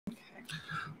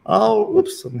Oh,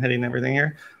 oops, I'm hitting everything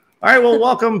here. All right, well,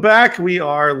 welcome back. We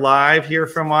are live here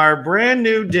from our brand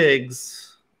new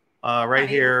digs right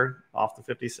here off the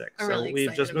 56. I'm so really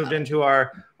we've just moved about into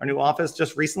our new office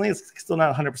just recently. It's still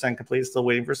not 100% complete, still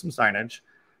waiting for some signage.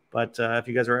 But if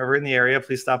you guys are ever in the area,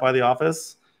 please stop by the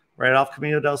office right off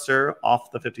Camino del Sur off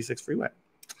the 56 freeway.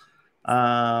 It's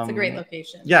a great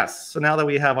location. Yes. So now that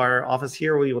we have our office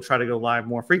here, we will try to go live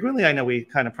more frequently. I know we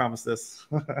kind of promised this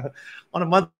on a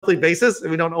monthly basis,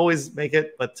 and we don't always make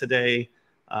it. But today,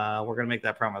 we're going to make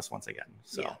that promise once again.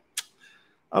 So, yeah.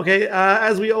 Okay.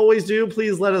 As we always do,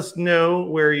 please let us know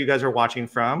where you guys are watching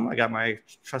from. I got my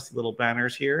trusty little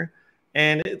banners here.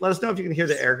 And let us know if you can hear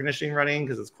the air conditioning running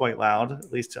because it's quite loud,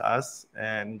 at least to us.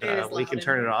 And we can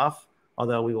turn it off,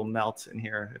 although we will melt in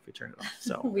here if we turn it off.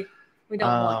 So. We don't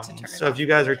want to turn it So if you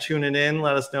guys are tuning in,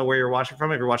 let us know where you're watching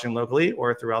from, if you're watching locally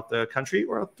or throughout the country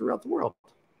or throughout the world.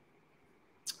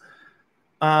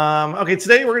 Okay,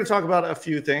 today we're going to talk about a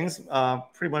few things,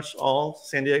 pretty much all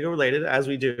San Diego related, as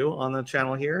we do on the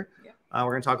channel here. Yeah.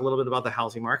 We're going to talk a little bit about the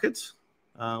housing market,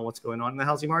 what's going on in the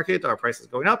housing market, our prices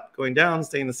going up, going down,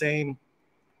 staying the same.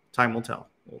 Time will tell.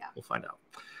 We'll find out.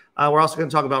 We're also going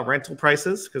to talk about rental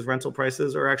prices because rental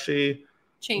prices are actually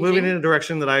moving in a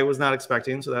direction that I was not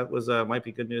expecting. So that was might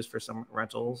be good news for some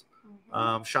rentals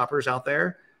shoppers out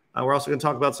there. We're also going to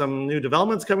talk about some new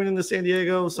developments coming into San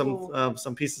Diego,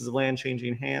 some pieces of land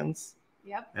changing hands,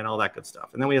 and all that good stuff.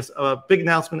 And then we have a big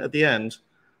announcement at the end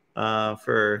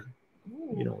for,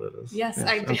 you know what it is. Yes,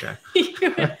 I do.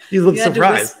 Okay. You look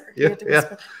surprised.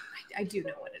 Yeah. I do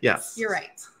know what it is. You're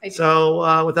right. I do.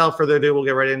 So without further ado, we'll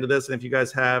get right into this. And if you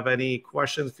guys have any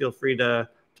questions, feel free to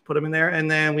put them in there. And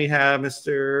then we have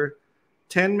Mr.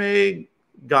 Tenmei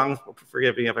Gong,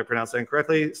 forgive me if I pronounced that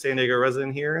incorrectly, San Diego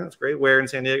resident here. That's great. Where in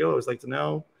San Diego? I always like to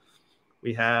know.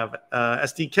 We have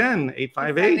SD Ken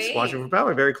 858 watching from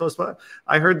Poway, very close by.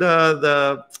 I heard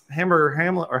the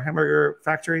hamburger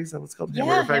factory, is that what's called?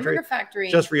 Yeah, hamburger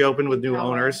factory just reopened with new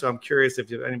owners. So I'm curious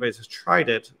if anybody has tried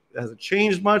it. Has it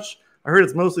changed much? I heard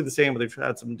it's mostly the same, but they've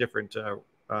had some different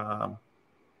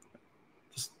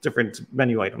just different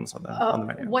menu items on the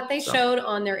menu. What they showed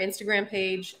on their Instagram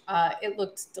page, it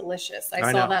looked delicious.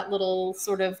 I saw that little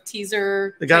sort of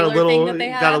teaser. They got a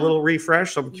little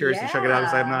refresh. So I'm curious to check it out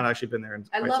because I have not actually been there.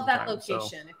 I love that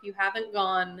location. If you haven't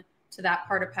gone to that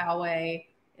part of Poway,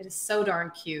 it is so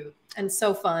darn cute and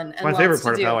so fun. And my favorite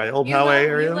part of Poway, old Poway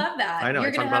area. You love that. I know.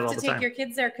 You're going to have to take your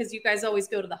kids there because you guys always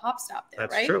go to the Hop Stop there,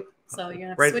 That's right? True. So you're going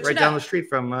to switch it up. Right down the street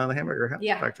from the hamburger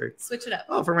factory. Switch it up.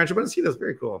 Oh, from Rancho Buenos,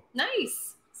 very cool.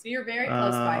 Nice. So you're very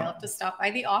close by. You'll have to stop by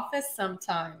the office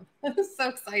sometime. I'm so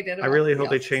excited. I really hope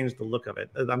they change the look of it.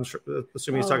 I'm sure,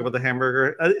 assuming he's talking about the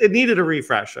hamburger. It needed a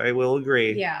refresh. I will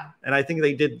agree. Yeah. And I think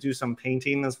they did do some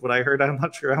painting. That's what I heard. I'm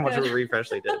not sure how much of a refresh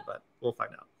they did, but we'll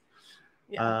find out.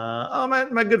 Yeah.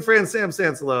 My good friend Sam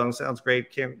Sansalone sounds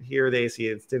great. Can't hear the AC.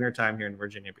 It's dinner time here in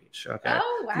Virginia Beach. Okay.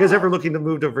 Oh, wow. If you guys ever looking to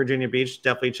move to Virginia Beach,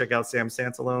 definitely check out Sam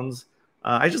Sansalone's.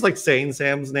 I just like saying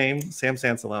Sam's name, Sam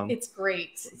Sansalone. It's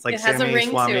great. It's like it has Sammy a ring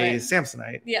Swami to it.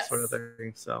 Samsonite, yes. sort of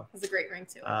thing. So it has a great ring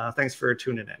to it. Thanks for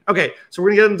tuning in. Okay, so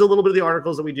we're gonna get into a little bit of the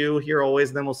articles that we do here always,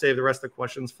 and then we'll save the rest of the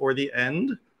questions for the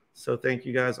end. So thank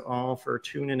you guys all for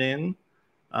tuning in.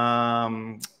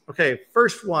 Okay,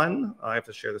 first one. I have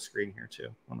to share the screen here too.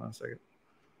 Hold on a second.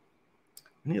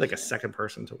 I need like a second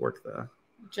person to work the.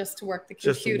 Just to work the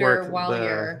computer while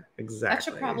you're exactly. That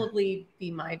should probably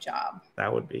be my job.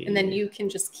 That would be. And then you can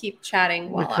just keep chatting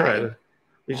while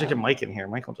we should get Mike in here.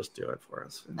 Mike will just do it for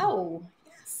us. Oh,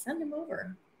 yes, send him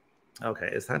over. Okay,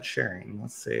 is that sharing?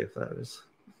 Let's see if that is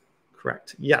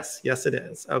correct. Yes, it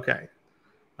is. Okay.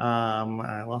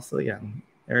 I lost it again.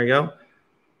 There we go.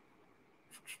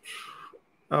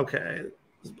 Okay.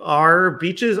 Our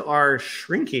beaches are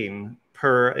shrinking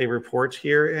per a report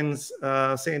here in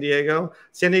San Diego.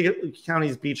 San Diego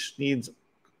County's beaches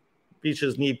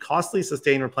need costly,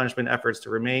 sustained replenishment efforts to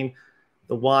remain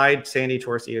the wide, sandy,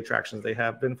 touristy attractions they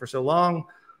have been for so long,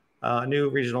 a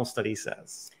new regional study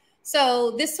says.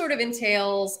 So this sort of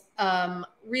entails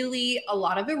really a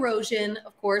lot of erosion,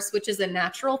 of course, which is a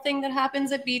natural thing that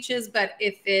happens at beaches. But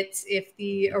if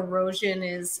the erosion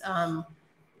is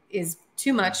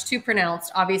too much, too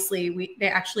pronounced, obviously they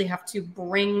actually have to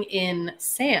bring in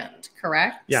sand,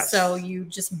 correct? Yes. So you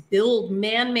just build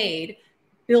man-made,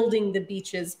 building the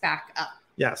beaches back up.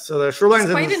 Yes. So the shorelines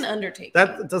it's quite an undertaking.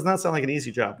 That does not sound like an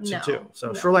easy job to do. So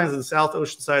shorelines in the South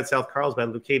Oceanside, South Carlsbad,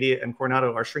 Leucadia, and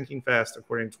Coronado are shrinking fast,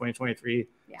 according to 2023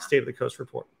 State of the Coast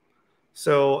report.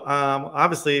 So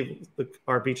obviously,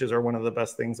 our beaches are one of the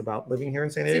best things about living here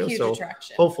in San Diego. It's a huge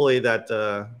attraction. Hopefully that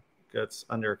gets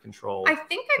under control. I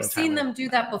think I've seen them do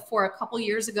that before. A couple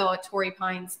years ago at Torrey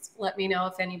Pines. Let me know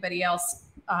if anybody else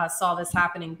saw this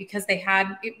happening, because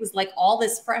it was like all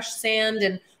this fresh sand,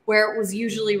 and where it was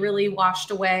usually really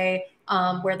washed away,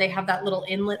 where they have that little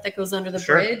inlet that goes under the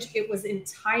bridge, it was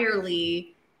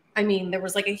entirely, I mean, there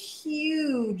was like a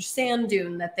huge sand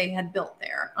dune that they had built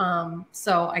there.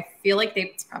 So I feel like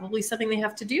it's probably something they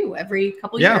have to do every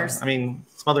couple years. Yeah, I mean,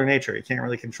 it's Mother Nature. You can't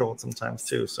really control it sometimes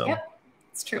too. So yeah,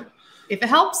 it's true. If it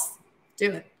helps,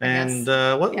 do it. And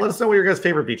let us know what your guys'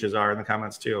 favorite beaches are in the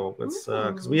comments too.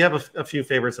 Because we have a few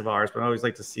favorites of ours, but I always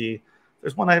like to see.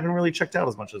 There's one I haven't really checked out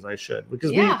as much as I should,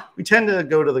 because we tend to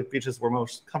go to the beaches we're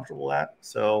most comfortable at.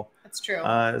 So that's true.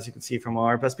 As you can see from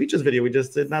our best beaches video we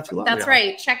just did not too long ago. That's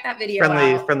right. Check that video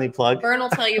out. Friendly plug. Vern will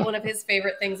tell you one of his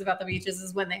favorite things about the beaches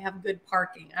is when they have good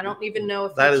parking. I don't even know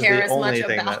if they care as much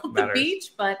about the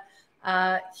beach, but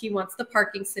he wants the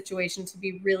parking situation to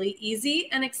be really easy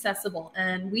and accessible,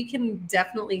 and we can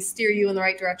definitely steer you in the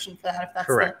right direction for that if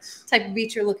that's the type of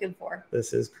beach you're looking for.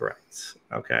 This is correct.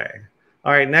 Okay.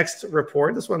 All right, next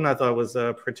report. This one I thought was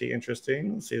pretty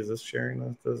interesting. Let's see, is this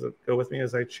sharing? Does it go with me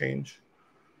as I change?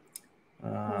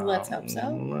 Let's hope so. I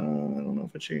don't know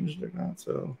if it changed or not.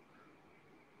 So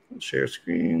let's share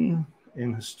screen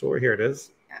in his story. Here it is.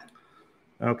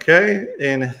 Yeah. Okay,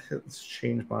 and let's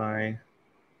change my.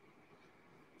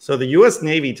 So the U.S.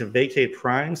 Navy to vacate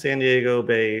prime San Diego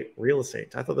Bay real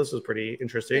estate. I thought this was pretty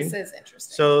interesting. This is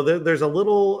interesting. So there's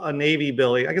a Navy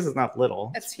building. I guess it's not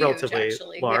little. It's huge, relatively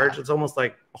actually. large. Yeah. It's almost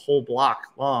like a whole block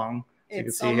long.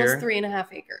 It's almost 3.5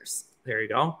 acres. There you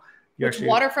go.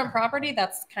 Waterfront property,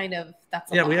 that's a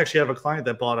lot. We actually have a client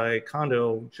that bought a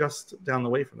condo just down the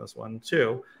way from this one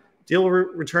too. Deal will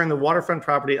return the waterfront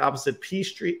property opposite B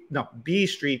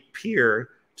Street Pier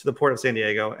to the Port of San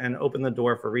Diego and open the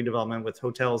door for redevelopment with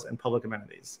hotels and public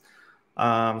amenities.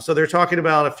 So they're talking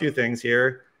about a few things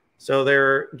here. So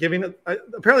they're giving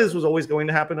apparently this was always going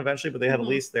to happen eventually, but they had a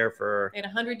lease there for. They had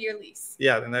a 100-year lease.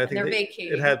 Yeah, and I think they're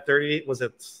vacating. It had 30. Was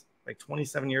it like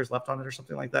 27 years left on it or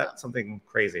something like that? Oh. Something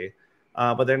crazy.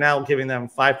 But they're now giving them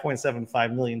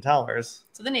 $5.75 million. To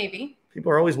the Navy.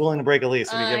 People are always willing to break a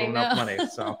lease if you give them enough money.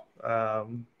 So.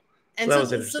 So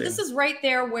this is right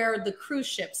there where the cruise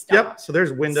ships stop. Yep. So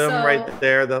there's Wyndham right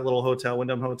there, that little hotel,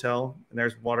 Wyndham Hotel, and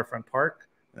there's Waterfront Park,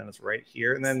 and then it's right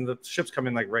here, and then the ships come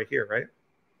in like right here, right?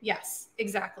 Yes,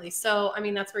 exactly. So I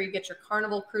mean, that's where you get your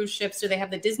Carnival cruise ships, or they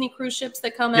have the Disney cruise ships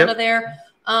that come out of there.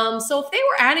 So if they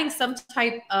were adding some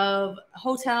type of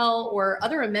hotel or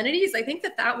other amenities, I think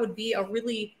that would be a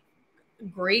really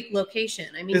great location.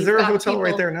 I mean, is there a hotel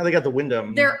right there? Now they got the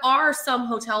Wyndham. There are some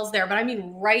hotels there, but I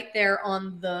mean, right there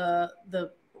on the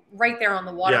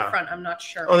waterfront. Yeah. I'm not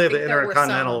sure. Oh, they have the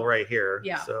Intercontinental right here.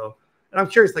 Yeah. So, and I'm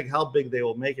curious, like how big they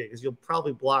will make it, because you'll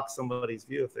probably block somebody's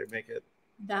view if they make it.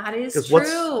 That is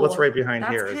true. What's right behind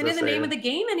here? That's kind of the name of the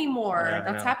game anymore. Yeah,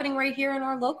 that's happening right here in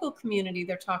our local community.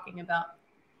 They're talking about.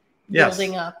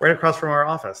 Building up right across from our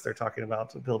office. They're talking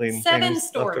about building 7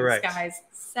 stories, guys.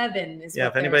 7 is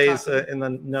if anybody's in the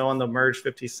know on the Merge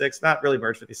 56, not really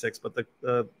Merge 56, but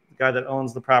the guy that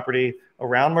owns the property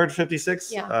around Merge 56,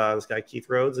 this guy Keith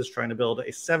Rhodes is trying to build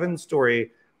a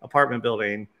 7-story apartment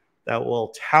building that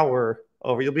will tower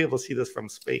over. You'll be able to see this from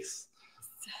space.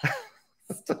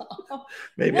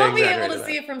 Maybe we'll be able to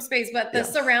see it from space, but the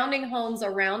surrounding homes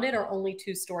around it are only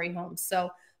 2-story homes. So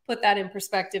put that in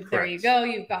perspective. Correct. There you go.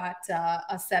 You've got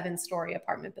a 7-story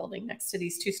apartment building next to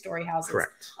these 2-story houses.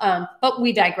 Correct. But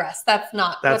we digress. That's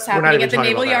not what's happening at the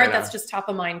Naval Yard. Right, that's just top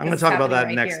of mind. I'm going to talk about that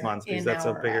next month, because that's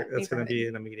that's going to be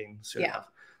in a meeting soon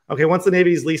enough. Okay. Once the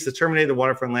Navy's lease is terminated, the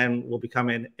waterfront land will become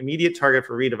an immediate target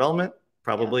for redevelopment,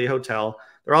 probably a hotel.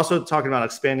 They're also talking about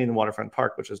expanding the waterfront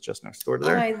park, which is just next door to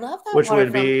there. I love that. Which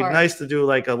would be nice to do,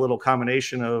 like a little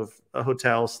combination of a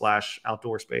hotel /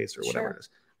 outdoor space or whatever it is.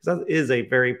 That is a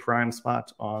very prime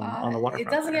spot on the waterfront.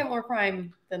 It doesn't get more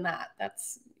prime than that.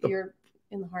 You're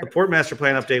in the heart. The Port Master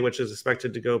Plan update, which is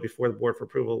expected to go before the board for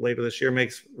approval later this year,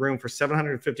 makes room for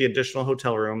 750 additional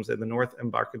hotel rooms in the North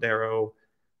Embarcadero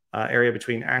area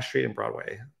between Ash Street and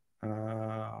Broadway.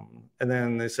 And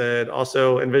then they said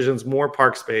also envisions more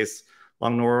park space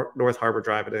along North Harbor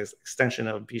Drive, an extension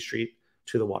of B Street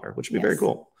to the water, which would be very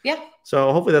cool. Yeah.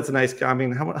 So hopefully that's a nice. I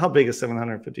mean, how big is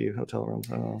 750 hotel rooms?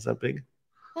 I don't know. Is that big?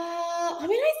 I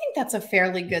mean, I think that's a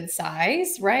fairly good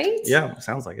size, right? Yeah,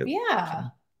 sounds like it. Yeah,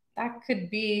 that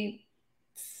could be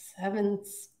 7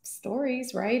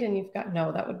 stories, right? And you've got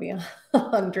that would be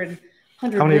 100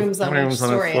 rooms on each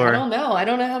story. I don't know. I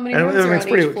don't know how many rooms are on each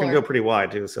floor. It can go pretty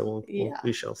wide too, so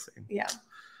we shall see. Yeah.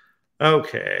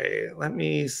 Okay, let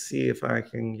me see if I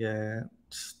can get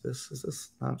this. Is this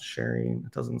not sharing?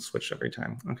 It doesn't switch every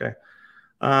time. Okay.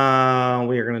 We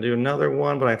are going to do another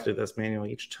one, but I have to do this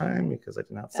manually each time because I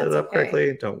did not set it up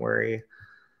correctly. Don't worry.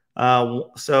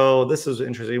 So this is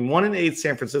interesting. 1 in 8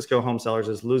 San Francisco home sellers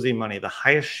is losing money, the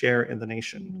highest share in the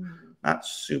nation. Not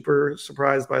super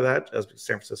surprised by that, as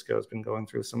San Francisco has been going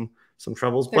through some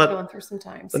troubles. They're going through some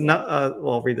times. But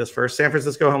well, I'll read this first. San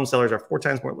Francisco home sellers are 4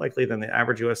 times more likely than the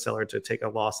average U.S. seller to take a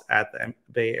loss at the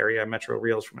Bay Area metro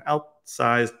reels from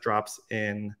outsized drops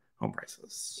in home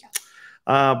prices.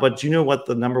 Yeah. But do you know what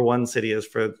the #1 city is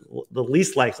for the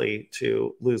least likely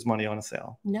to lose money on a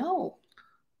sale? No.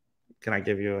 Can I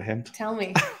give you a hint? Tell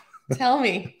me. Tell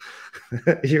me.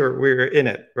 We're in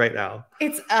it right now.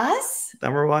 It's us?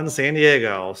 #1, San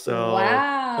Diego. So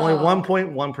wow. Only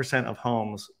 1.1% of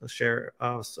homes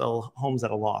sell homes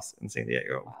at a loss in San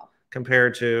Diego. Wow.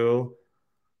 Compared to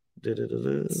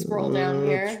scroll down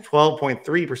here.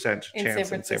 12.3% chance in San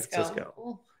Francisco.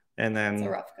 Ooh. And then it's a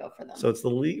rough go for them. So it's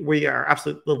we are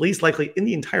absolutely the least likely in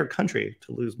the entire country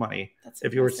to lose money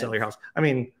if you were to sell your house. I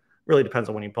mean, really depends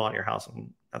on when you bought your house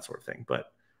and that sort of thing.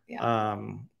 But yeah.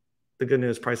 The good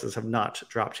news, prices have not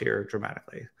dropped here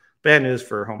dramatically. Bad news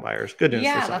for home buyers. Good news.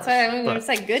 Yeah, for that's why I mean, it's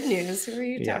like good news. Who are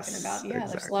you talking about? Yeah,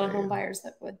 exactly. There's a lot of home buyers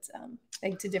that would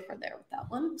beg to differ there with that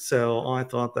one. So I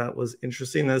thought that was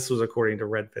interesting. This was according to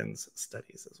Redfin's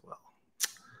studies as well.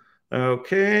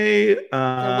 Okay. So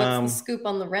what's the scoop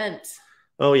on the rent?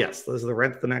 Oh, yes. This is the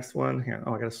rent, the next one. Here.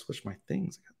 Oh, I got to switch my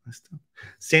things.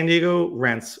 San Diego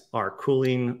rents are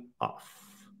cooling off,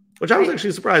 which I was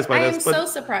actually surprised by this. I am so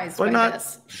surprised by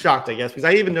this. Shocked, I guess, because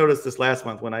I even noticed this last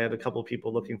month when I had a couple of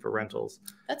people looking for rentals.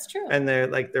 That's true. And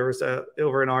there was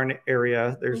over in our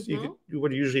area, you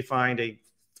would usually find a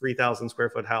 3,000 square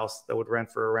foot house that would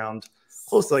rent for around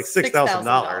close to like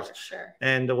 $6,000. Sure.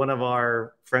 And one of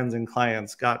our friends and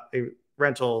clients got a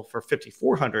rental for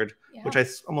 $5,400, which I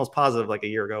almost positive like a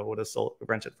year ago would have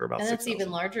rented for about. And that's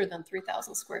even larger than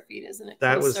 3,000 square feet, isn't it?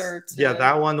 That was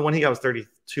that one. The one he got was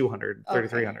 3,200,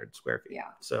 3,300 square feet. Yeah.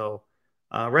 So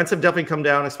rents have definitely come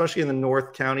down, especially in the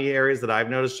North County areas that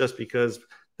I've noticed, just because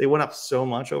they went up so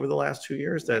much over the last 2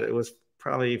 years that it was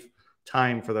probably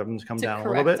time for them to come down a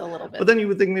little bit. But then you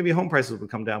would think maybe home prices would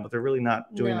come down, but they're really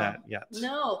not doing that yet.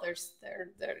 No, there's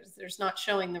not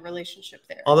showing the relationship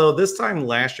there. Although this time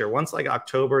last year, once like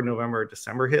October, November,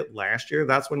 December hit last year,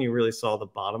 that's when you really saw the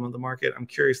bottom of the market. I'm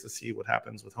curious to see what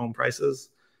happens with home prices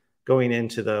going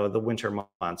into the winter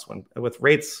months when with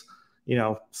rates,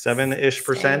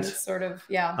 7-ish%. Sort of,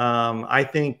 yeah. I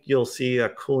think you'll see a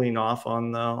cooling off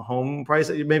on the home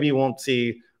price. Maybe you won't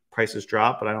see prices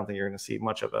drop, but I don't think you're going to see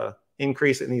much of a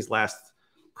increase in these last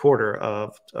quarter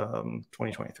of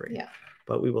 2023. Yeah.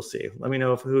 But we will see. Let me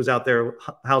know who's out there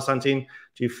house hunting.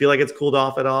 Do you feel like it's cooled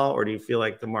off at all, or do you feel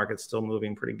like the market's still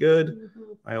moving pretty good?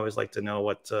 Mm-hmm. I always like to know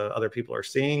what other people are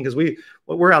seeing, because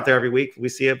we're out there every week. We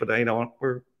see it, but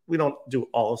we don't do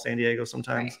all of San Diego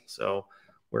sometimes. Right. So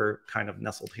we're kind of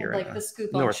nestled here. I'd like the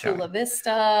scoop on Chula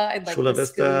Vista. I'd like the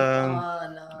scoop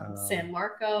on San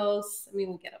Marcos. I mean,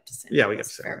 we'll get up to San Marcos. Yeah, we get to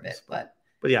San Marcos.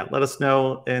 But yeah, let us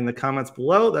know in the comments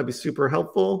below. That'd be super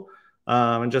helpful.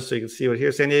 And just so you can see what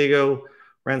here, San Diego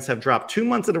rents have dropped 2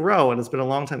 months in a row, and it's been a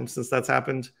long time since that's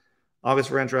happened.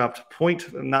 August rent dropped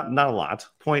not a lot,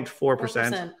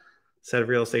 0.4%. Said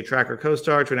Real Estate Tracker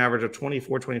CoStar to an average of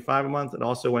 $24.25 a month. It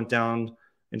also went down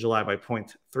in July by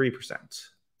 0.3%.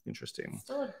 Interesting.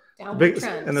 Still a downward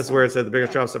trend. And this is where it said the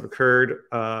biggest drops have occurred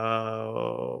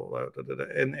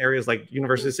in areas like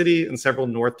University City and several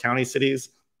North County cities,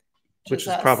 which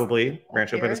is probably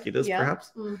Rancho Penasquitas,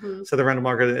 perhaps. Mm-hmm. So the rental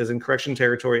market is in correction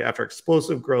territory after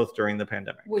explosive growth during the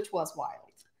pandemic. Which was wild.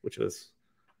 Which was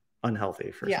unhealthy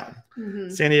for some. Mm-hmm.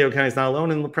 San Diego County is not alone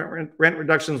in rent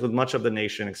reductions, with much of the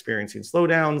nation experiencing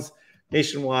slowdowns.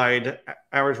 Nationwide,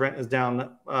 average rent is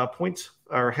down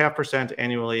 0.5%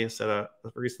 annually, said a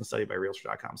recent study by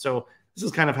Realtor.com. So this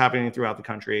is kind of happening throughout the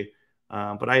country.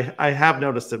 But I have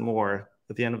noticed it more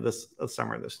at the end of this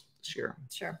summer this year.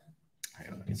 Sure. I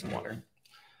need some water.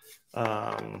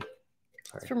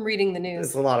 It's from reading the news.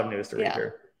 It's a lot of news to read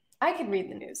here. I can read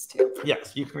the news too.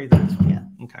 Yes, you can read the news. Yeah.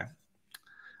 Okay.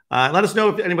 Let us know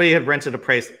if anybody had rented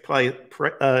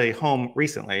a home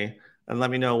recently, and let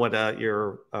me know what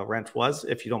your rent was,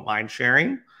 if you don't mind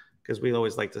sharing, because we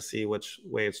always like to see which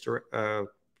way it's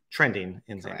trending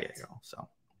in San Diego. So,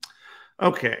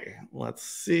 okay, let's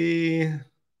see.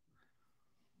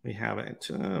 We have it.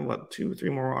 2 or 3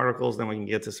 more articles, then we can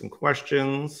get to some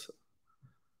questions.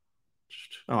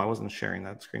 Oh, I wasn't sharing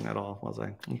that screen at all, was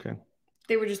I? Okay.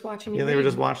 They were just watching you. Yeah, they were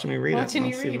just watching me read it. That's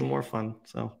even more fun.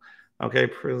 So, okay,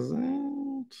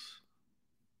 present.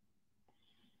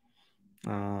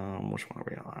 Which one are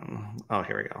we on? Oh,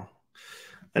 here we go.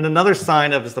 And another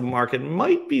sign of the market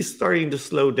might be starting to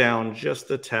slow down just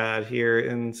a tad here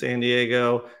in San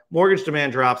Diego. Mortgage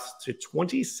demand drops to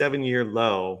 27-year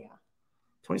low. Yeah.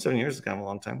 27 years is kind of a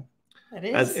long time. That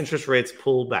is. As interest rates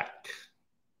pull back.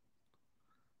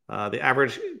 The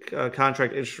average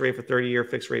contract interest rate for 30-year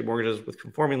fixed-rate mortgages with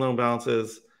conforming loan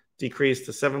balances decreased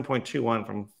to 7.21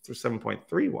 from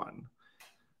 7.31.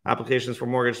 Applications for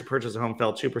mortgage to purchase a home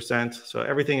fell 2%. So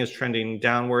everything is trending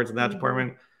downwards in that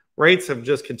department. Rates have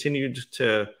just continued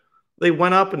to, they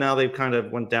went up and now they've kind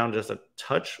of went down just a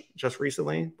touch just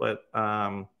recently. But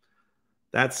that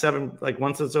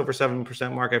once it's over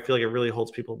 7% mark, I feel like it really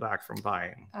holds people back from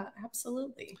buying.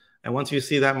 Absolutely. And once you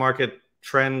see that market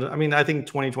trend, I mean, I think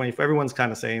 2020, everyone's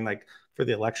kind of saying like for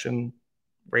the election,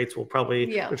 rates will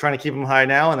probably, they're trying to keep them high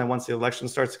now. And then once the election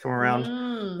starts to come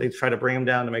around, they try to bring them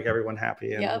down to make everyone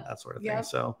happy and that sort of thing.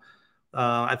 So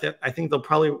I think they'll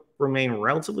probably remain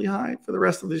relatively high for the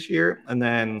rest of this year and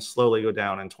then slowly go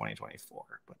down in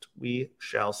 2024. But we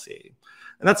shall see.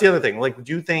 And that's the other thing. Like,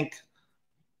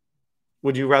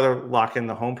 would you rather lock in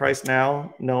the home price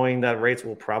now, knowing that rates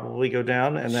will probably go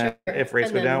down? And then if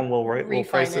rates go down, will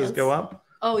prices go up?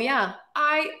 Oh, yeah.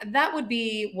 That would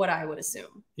be what I would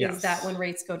assume, is that when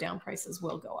rates go down, prices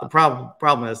will go up. The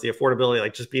problem is the affordability,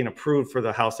 like just being approved for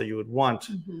the house that you would want.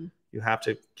 You have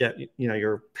to get,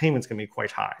 your payments can be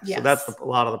quite high. Yes. So that's a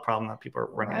lot of the problem that people are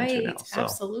running into now. So.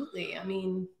 Absolutely. I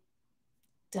mean,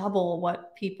 double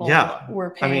what people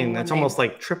were paying. I mean, it's almost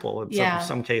like triple in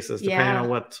some cases, depending on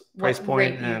what price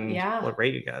point and what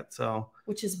rate you get. So,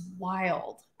 which is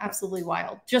wild, absolutely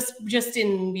wild. Just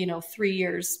in 3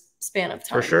 years span of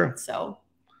time. For sure.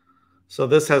 So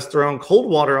this has thrown cold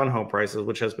water on home prices,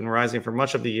 which has been rising for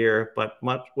much of the year, but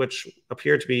which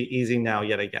appear to be easing now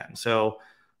yet again. So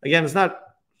again, it's not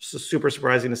super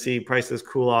surprising to see prices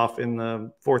cool off in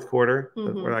the fourth quarter.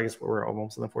 Or I guess we're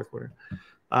almost in the fourth quarter.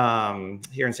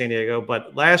 Here in San Diego,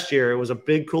 but last year it was a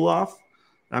big cool off.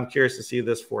 I'm curious to see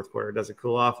this fourth quarter. Does it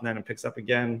cool off and then it picks up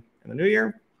again in the new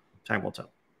year? Time will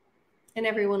tell. And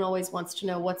everyone always wants to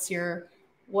know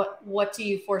what do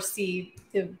you foresee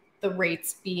the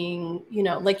rates being,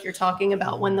 like you're talking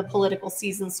about when the political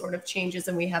season sort of changes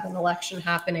and we have an election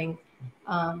happening.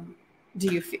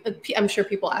 I'm sure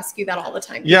people ask you that all the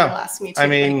time. People ask me too. I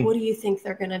mean, like, what do you think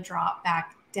they're going to drop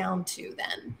back down to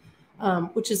then?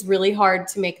 Which is really hard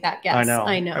to make that guess.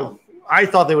 I know. I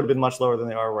thought they would have been much lower than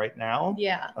they are right now.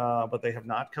 Yeah. But they have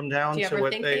not come down. Do you ever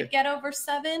think they'd get over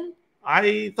 7?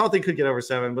 I thought they could get over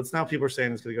 7, but now people are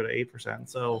saying it's going to go to 8%.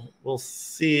 So we'll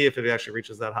see if it actually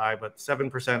reaches that high. But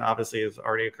 7% obviously is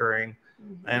already occurring.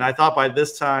 And I thought by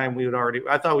this time we would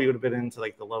have been into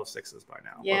like the low 6s by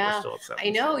now. Yeah. But we're still at 7. I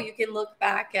know. You can look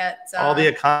back at all the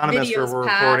economists were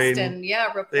reporting. And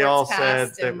reports they all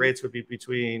said that rates would be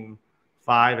between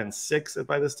 5 and 6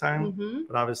 by this time,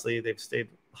 but obviously they've stayed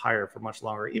higher for much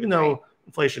longer, even though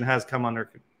inflation has come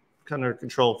under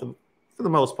control for the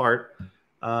most part.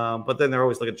 But then they're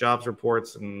always looking at jobs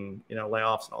reports and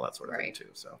layoffs and all that sort of thing too.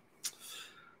 So,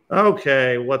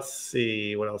 okay, let's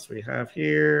see what else we have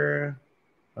here.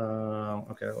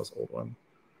 Okay, that was an old one.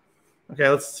 Okay,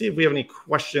 let's see if we have any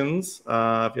questions.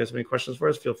 If you have any questions for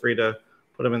us, feel free to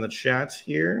put them in the chat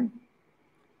here.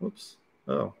 Oops.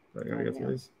 Oh, I gotta go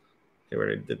through these. Okay, we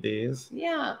already did these.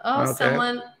 Yeah. Oh,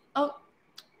 okay.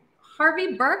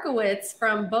 Harvey Berkowitz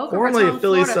from Boca Formerly Raton, of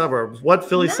Philly Florida. Suburbs. What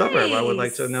Philly suburb? I would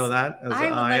like to know that. As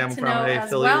I am from a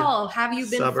Philly Have you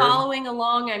been following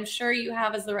along? I'm sure you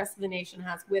have, as the rest of the nation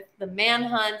has, with the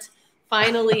manhunt.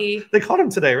 Finally, they caught him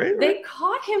today, right? They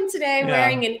caught him today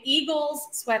wearing an Eagles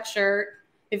sweatshirt.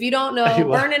 If you don't know,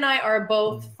 Vern and I are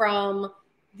both from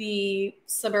the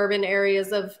suburban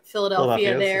areas of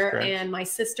Philadelphia there, and my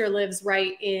sister lives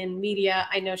right in Media.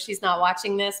 I know she's not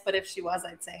watching this, but if she was,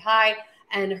 I'd say hi.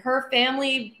 And her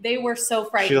family, they were so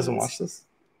frightened. She doesn't watch this?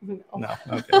 No.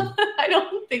 Okay. I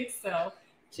don't think so.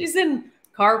 She's in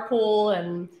carpool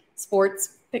and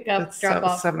sports pickup, drop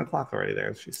off. 7 o'clock already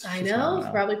there. I know.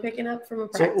 Probably picking up from a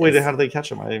practice. So wait, how did they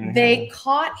catch him? They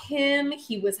caught him.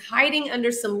 He was hiding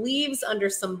under some leaves, under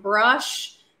some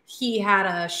brush. He had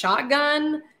a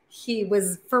shotgun. He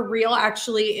was for real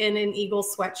actually in an Eagle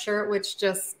sweatshirt, which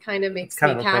just kind of makes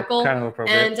me cackle.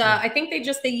 And I think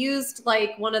they used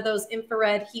like one of those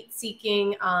infrared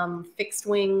heat-seeking fixed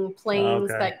wing planes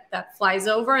that flies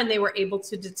over, and they were able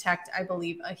to detect, I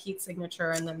believe, a heat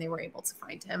signature, and then they were able to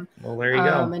find him. Well, there you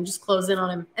go. And just close in on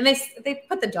him. And they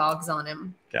put the dogs on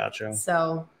him. Gotcha.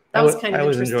 So that was kind of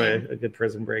interesting. I always enjoy a good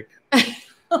prison break.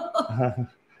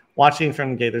 Watching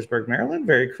from Gaithersburg, Maryland.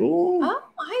 Very cool. Oh,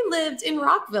 I lived in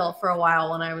Rockville for a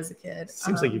while when I was a kid.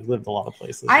 Seems like you've lived a lot of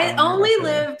places. I only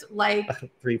lived like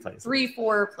 3 places.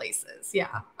 3-4 places.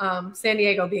 Yeah. San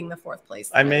Diego being the 4th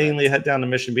place. I mainly head down to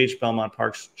Mission Beach. Belmont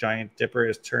Park's Giant Dipper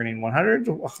is turning 100.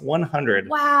 100.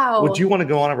 Wow. Would you want to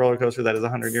go on a roller coaster that is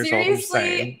 100 years old?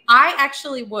 Seriously, I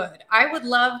actually would. I would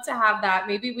love to have that.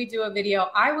 Maybe we do a video.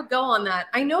 I would go on that.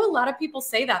 I know a lot of people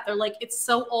say that. They're like, it's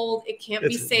so old, it can't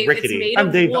be safe. Rickety. It's made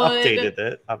of they've wood. Updated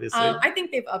it, obviously. I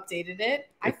think they've updated it.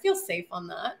 I feel safe on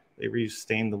that. They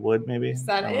re-stained the wood, maybe. Is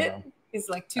that it? It's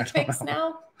like toothpicks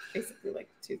now? Basically like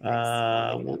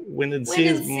toothpicks. Wind and Sea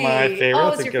is my favorite. Oh,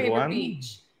 it's it's a your good favorite one.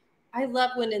 beach. I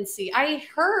love Wind and Sea. I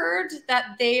heard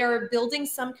that they are building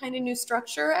some kind of new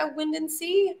structure at Wind and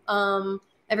Sea.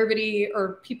 Everybody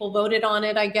or people voted on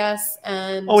it, I guess.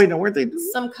 And oh wait, no, weren't they?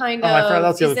 Some kind of. I forgot.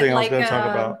 That's the other thing I was going to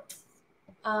talk about.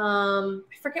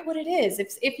 I forget what it is.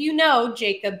 If you know,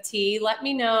 Jacob T, let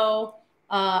me know.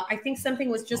 I think something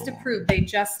was just approved. They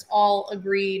just all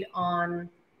agreed on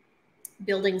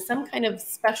building some kind of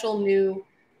special new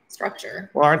structure.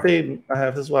 Well, aren't they?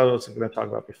 This is what I was going to talk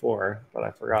about before, but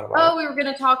I forgot about. Oh, we were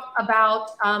going to talk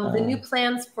about the new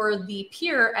plans for the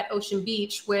pier at Ocean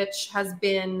Beach, which has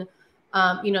been,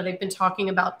 they've been talking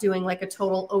about doing like a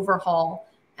total overhaul.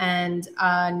 And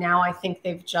now I think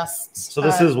they've just so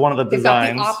this is one of the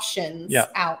designs. Got the options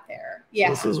out there.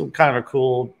 Yeah, so this is kind of a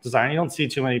cool design. You don't see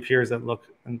too many piers that look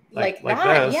like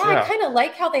that. This. Yeah, I kind of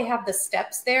like how they have the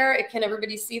steps there. Can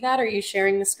everybody see that? Are you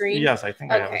sharing the screen? Yes, I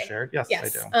think I have it shared. Yes, I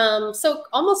do. So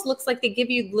almost looks like they give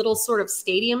you little sort of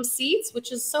stadium seats,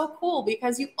 which is so cool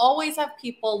because you always have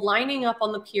people lining up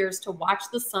on the piers to watch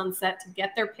the sunset, to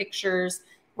get their pictures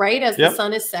right as the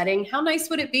sun is setting. How nice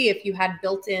would it be if you had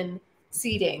built-in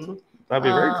seating? That'd be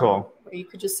very cool. Where you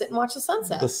could just sit and watch the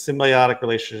sunset. The symbiotic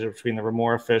relationship between the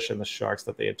remora fish and the sharks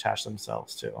that they attach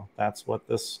themselves to. That's what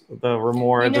the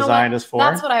remora design is for.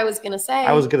 That's what I was going to say.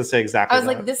 I was going to say exactly. I was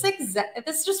like,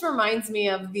 this just reminds me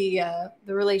of the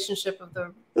relationship of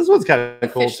the. This one's kind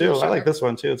of cool too. I like this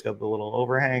one too. It's got the little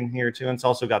overhang here too, and it's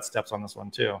also got steps on this one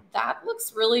too. That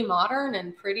looks really modern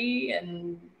and pretty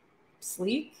and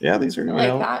sleek. Yeah, these are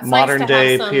modern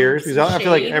day piers. Because I feel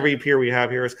like every pier we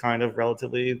have here is kind of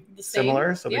relatively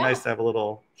similar. So it'd be nice to have a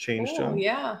little change to them.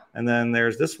 Yeah. And then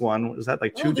there's this one. Is that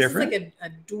like two different? This is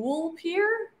like a dual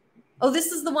pier. Oh, this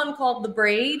is the one called the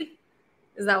Braid.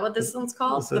 Is that what this one's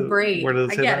called? The Braid. Where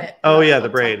does it say I get that? it. Oh yeah, the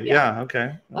Braid. Yeah.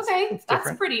 Okay.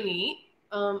 That's pretty neat.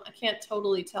 I can't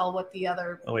totally tell what the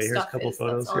other here's a couple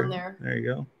photos here. On there. There you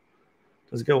go.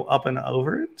 Does it go up and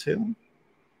over it too?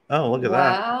 Oh, look at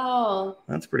that. Wow.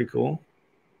 That's pretty cool.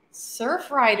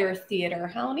 Surf Rider Theater.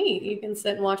 How neat. You can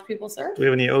sit and watch people surf. Do we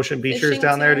have any ocean beachers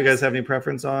down there? Do you guys have any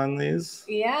preference on these?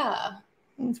 Yeah.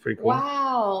 That's pretty cool.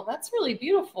 Wow. That's really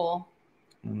beautiful.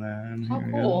 And then how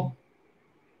cool.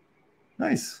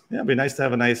 Nice. Yeah, it'd be nice to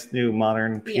have a nice new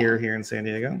modern pier here in San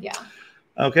Diego. Yeah.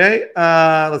 Okay.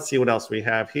 Let's see what else we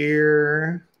have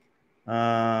here.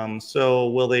 So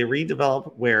will they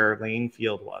redevelop where Lane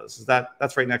Field was?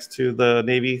 That's right next to the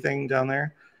Navy thing down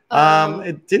there?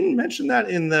 It didn't mention that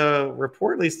in the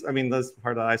report, at least. I mean, that's the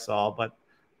part that I saw, but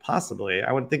possibly.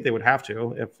 I would think they would have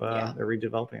to if they're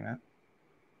redeveloping it.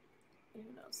 Who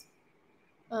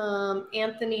knows?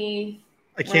 Anthony.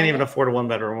 I can't even afford a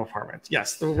 1-bedroom apartment.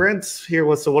 Yes, the rents here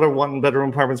was, so what are 1-bedroom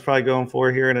apartments probably going for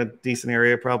here in a decent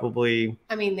area? Probably.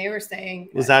 I mean, they were saying.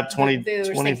 Was that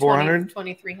 2,400?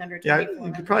 2,300. Yeah,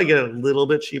 you could probably get it a little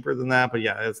bit cheaper than that, but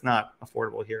yeah, it's not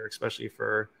affordable here, especially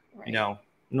for,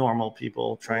 normal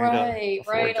people trying to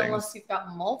afford things. Unless you've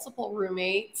got multiple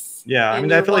roommates. Yeah, I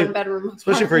mean, I feel like,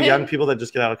 especially for young people that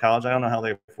just get out of college, I don't know how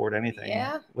they afford anything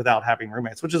without having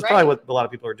roommates, which is probably what a lot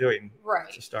of people are doing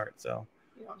to start, so.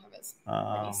 Don't have as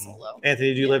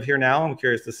Anthony, do you live here now? I'm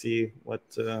curious to see what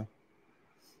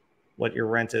your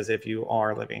rent is if you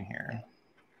are living here.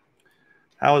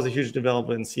 How is a huge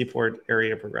development in Seaport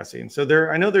area progressing? So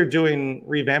I know they're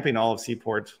revamping all of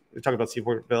Seaport. We're talking about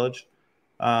Seaport Village,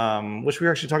 which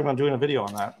we're actually talking about doing a video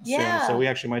on that soon. So we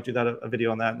actually might do that a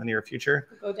video on that in the near future.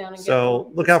 We'll go down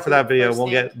and look out for that video. We'll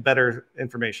get better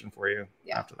information for you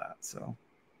after that. So.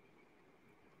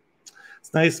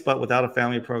 It's nice, but without a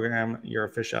family program, you're a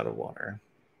fish out of water.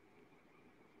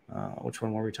 Which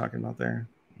one were we talking about there?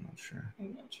 I'm not sure.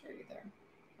 I'm not sure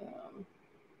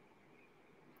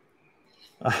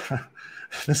either.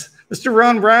 Mr.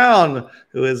 Ron Brown,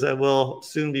 who will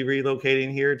soon be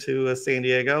relocating here to San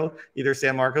Diego, either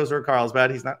San Marcos or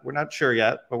Carlsbad. We're not sure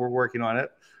yet, but we're working on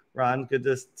it. Ron, good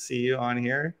to see you on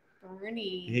here.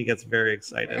 Bernie. He gets very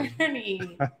excited.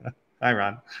 Bernie. Hi,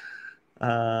 Ron.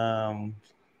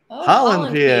 Holland,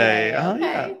 PA. Okay. Oh,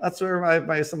 yeah. That's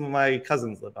where some of my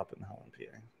cousins live, up in Holland, PA.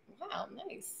 Wow,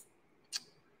 nice.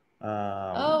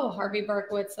 Oh, Harvey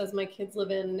Barkowitz says my kids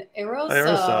live in Eroso.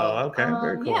 Eroso, okay,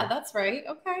 very cool. Yeah, that's right.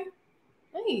 Okay,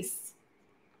 nice.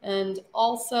 And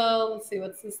also, let's see,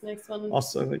 what's this next one?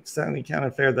 Also, the Sandy County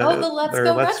Fair. The Let's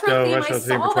Go Retro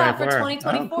theme. I saw that for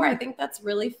 2024. Oh, cool. I think that's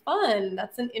really fun.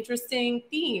 That's an interesting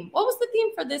theme. What was the theme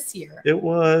for this year? It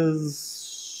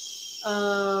was.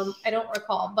 I don't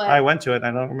recall, but I went to it. I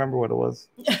don't remember what it was.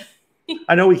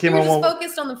 I know we came home. Just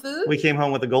focused on the food. We came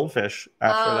home with a goldfish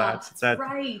after that. That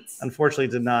right. Unfortunately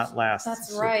did not last.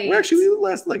 That's right. We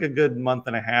lasted like a good month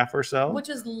and a half or so. Which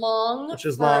is long. Which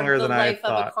is longer than I thought. The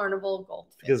life of a carnival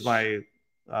goldfish. Because my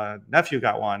nephew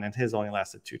got one and his only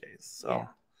lasted 2 days. So yeah.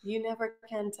 You never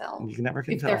can tell. You never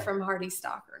can tell if they're from hardy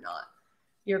stock or not.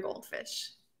 Your goldfish.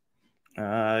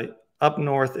 Up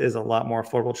north is a lot more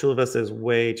affordable. Chula Vista is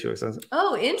way too expensive.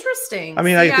 Oh, interesting. I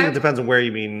mean, I think it depends on where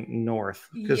you mean north.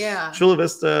 Because Chula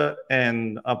Vista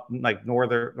and up like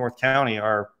North County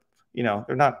are,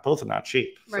 they're both are not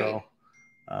cheap. Right. So,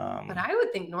 but I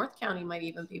would think North County might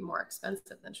even be more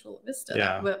expensive than Chula Vista.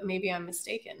 Yeah. But maybe I'm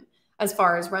mistaken. As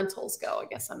far as rentals go, I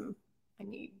guess I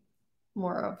need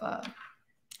more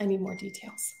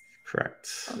details. Correct.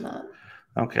 On that.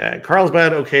 Okay,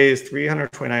 Carlsbad okays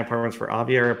 329 apartments for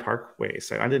Aviara Parkway.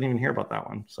 So I didn't even hear about that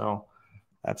one. So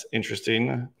that's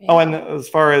interesting. Yeah. Oh, and as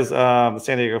far as the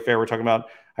San Diego Fair we're talking about,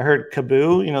 I heard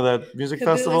KAABOO, the music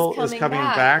festival, is coming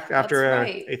back after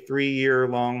a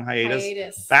 3-year-long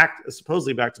hiatus.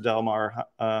 Supposedly back to Del Mar.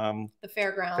 The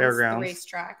fairgrounds, the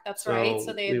racetrack. That's right.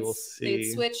 So they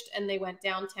switched and they went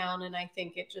downtown, and I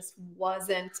think it just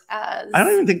wasn't as. I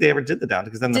don't even think they ever did the downtown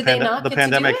because then the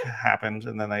pandemic happened,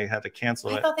 and then they had to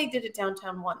cancel it. I thought they did it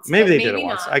downtown once. Maybe they did it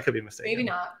once. I could be mistaken. Maybe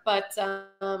not. But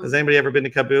has anybody ever been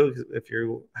to KAABOO? If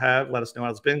you have, let us know how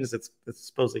it's been because it's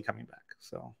supposedly coming back.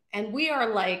 So. And we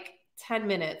are like 10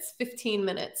 minutes, 15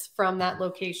 minutes from that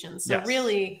location. So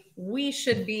really, we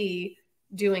should be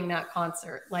doing that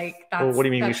concert. Like, that's, well, what do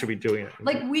you mean we should be doing it?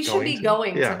 Like, we should be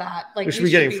going to that. Like, we should be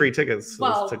getting free tickets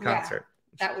to concert.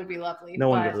 Yeah, that would be lovely. No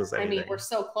one gives us anything. I mean, we're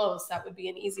so close. That would be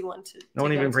an easy one to. No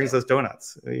one even brings us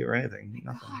donuts or anything.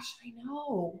 Nothing. Gosh, I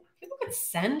know. People could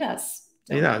send us.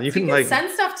 Yeah, you can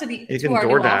send stuff to you can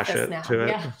DoorDash it now. To it.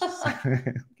 Yeah. I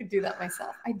could do that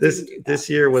myself. This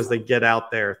year was the Get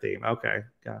Out There theme. Okay,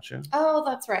 gotcha. Oh,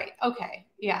 that's right. Okay,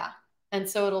 yeah, and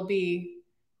so it'll be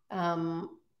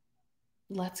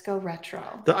Let's Go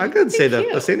Retro. I could say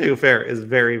that the San Diego Fair is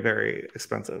very, very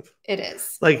expensive. It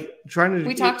is. Like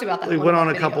we talked about that. We went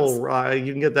on a couple.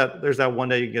 You can get that. There's that one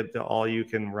day you get the all you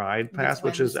can ride pass,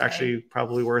 which is actually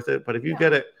probably worth it. But if you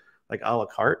get it like a la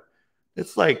carte,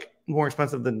 it's like more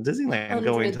expensive than Disneyland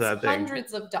going to that thing.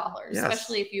 Hundreds of dollars,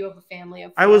 especially if you have a family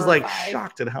of 4 I was or 5.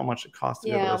 Shocked at how much it cost to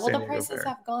go to the San Diego the prices Fair.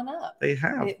 Have gone up. They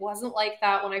have. It wasn't like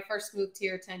that when I first moved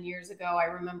here 10 years ago. I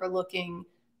remember looking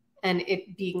and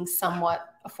it being somewhat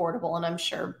affordable, and I'm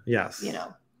sure,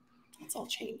 it's all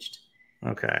changed.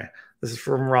 Okay. This is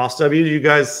from Ross W. Do you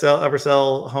guys ever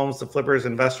sell homes to flippers,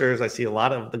 investors? I see a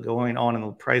lot of the going on in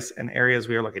the price and areas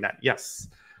we are looking at. Yes,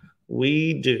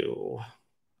 we do.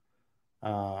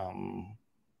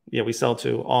 We sell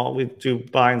to all. We do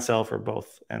buy and sell for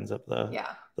both ends of the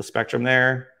spectrum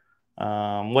there.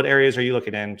 What areas are you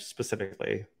looking in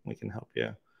specifically? We can help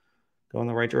you go in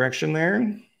the right direction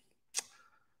there.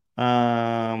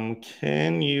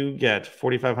 Can you get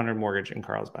 4,500 mortgage in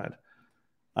Carlsbad?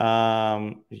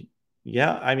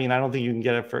 Yeah, I mean, I don't think you can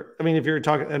get it for. I mean, if you're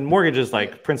talking, and mortgage is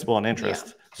like principal and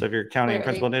interest. So if you're counting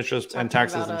principal and interest and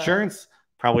taxes, insurance,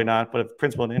 probably not. But if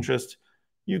principal and interest,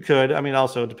 you could. I mean,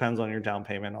 also it depends on your down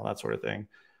payment, all that sort of thing.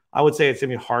 I would say it's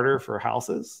gonna be harder for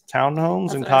houses,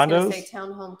 townhomes, and condos. I was gonna say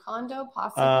townhome, condo,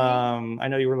 possibly. I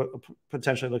know you were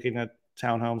potentially looking at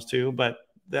townhomes too, but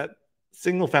that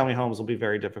single family homes will be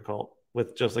very difficult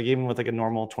with just like even with like a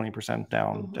normal 20%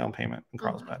 down payment in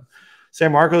Carlsbad.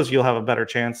 San Marcos, you'll have a better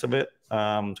chance of it.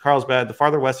 Carlsbad, the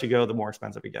farther west you go, the more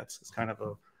expensive it gets. It's kind of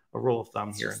a rule of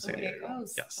thumb here in San Diego.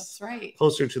 Yes, that's right.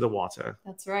 Closer to the water.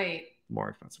 That's right.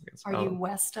 More expensive. Are you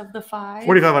west of the 5?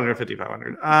 4,500,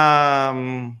 5,500. I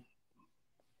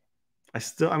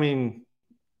mean,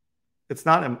 it's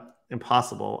not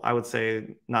impossible. I would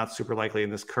say not super likely in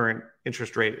this current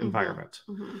interest rate environment.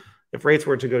 If rates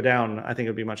were to go down, I think it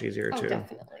would be much easier too.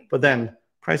 Definitely. But then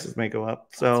prices may go up.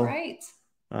 So that's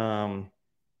right.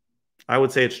 I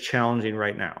would say it's challenging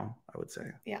right now, I would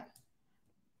say. Yeah.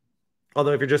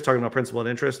 Although if you're just talking about principal and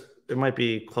interest, it might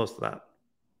be close to that.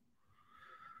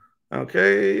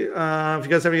 Okay. If you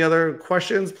guys have any other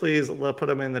questions, please put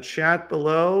them in the chat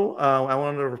below. I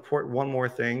wanted to report one more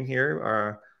thing here.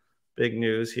 Our big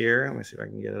news here. Let me see if I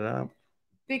can get it up.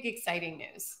 Big exciting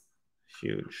news.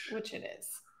 Huge. Which it is.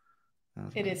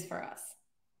 It is for us.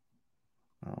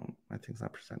 I think it's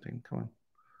not presenting. Come on.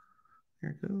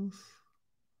 There it goes.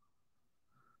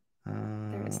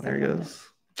 There it goes.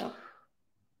 Oh.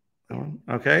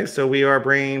 Okay, so we are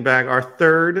bringing back our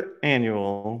 3rd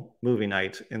annual movie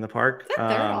night in the park. Is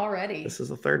that 3rd already? This is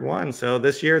the 3rd one. So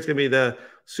this year it's going to be the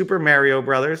Super Mario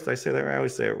Brothers. Did I say that right? I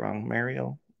always say it wrong.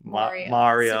 Mario. Mario.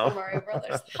 Mario. Super Mario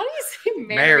Brothers. How do you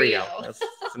say Mario? That's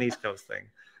an East Coast thing.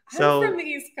 So, I'm from the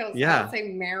East Coast. Yeah. I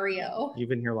say Mario. You've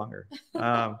been here longer.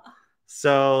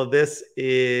 So this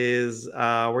is,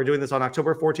 we're doing this on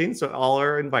October 14th. So all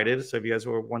are invited. So if you guys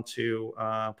want to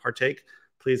partake,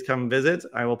 please come visit.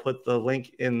 I will put the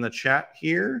link in the chat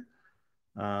here.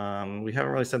 We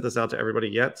haven't really sent this out to everybody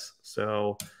yet.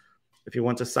 So if you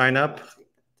want to sign up,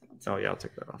 oh yeah, I'll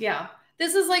take that off. Yeah,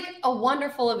 this is like a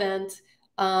wonderful event.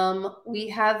 We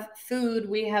have food,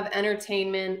 we have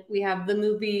entertainment, we have the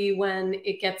movie when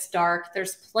it gets dark.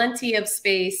 There's plenty of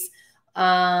space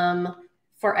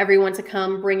for everyone to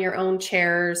come. Bring your own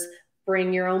chairs,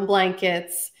 bring your own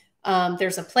blankets.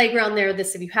 There's a playground there.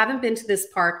 If you haven't been to this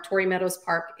park, Torrey Meadows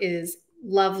Park is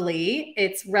lovely.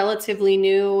 It's relatively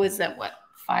new. Is that what,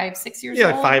 5-6 years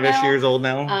old? Yeah, 5-ish years old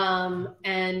now.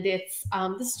 And it's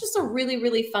this is just a really,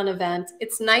 really fun event.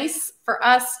 It's nice for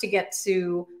us to get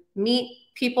to meet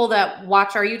people that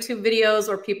watch our YouTube videos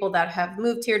or people that have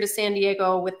moved here to San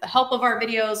Diego with the help of our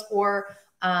videos, or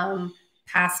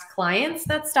past clients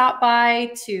that stop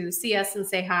by to see us and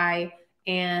say hi.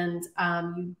 And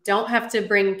you don't have to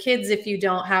bring kids if you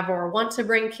don't have or want to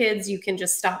bring kids. You can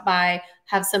just stop by,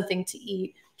 have something to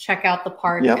eat, check out the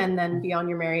park, and then be on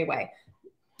your merry way.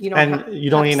 You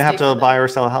don't even have to buy or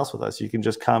sell a house with us. You can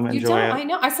just come enjoy it. I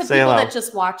know. I said people that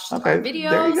just watch our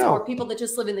videos or people that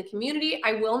just live in the community.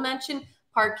 I will mention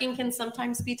parking can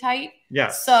sometimes be tight.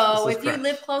 Yes. So if you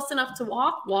live close enough to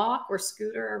walk or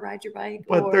scooter or ride your bike.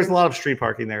 But there's a lot of street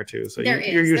parking there too. So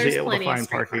you're usually able to find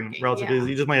parking relatively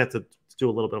easy. You just might have to do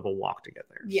a little bit of a walk to get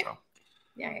there. Yeah. So.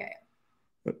 Yeah.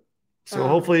 So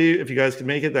hopefully if you guys can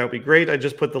make it, that would be great. I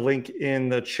just put the link in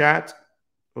the chat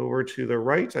over to the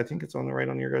right. I think it's on the right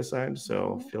on your guys' side.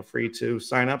 So feel free to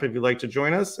sign up if you'd like to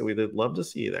join us. We'd love to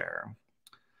see you there.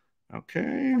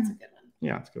 Okay. That's a good one.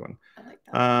 Yeah, it's a good one. I like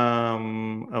that.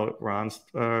 Oh, Ron's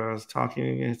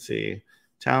talking. Let's see.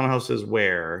 Townhouses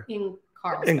where? In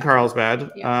Carlsbad. In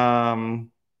Carlsbad. Yeah.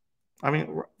 I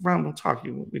mean, Ron, we'll talk.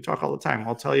 We talk all the time.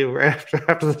 I'll tell you right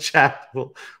after the chat.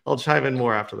 I'll chime in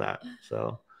more after that.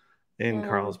 So, in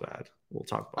Carlsbad, we'll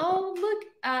talk about. Oh, look,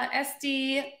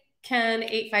 SD Ken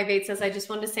 858 says, I just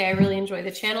wanted to say I really enjoy the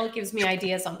channel. It gives me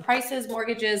ideas on prices,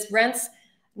 mortgages, rents,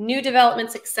 new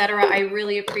developments, etc. I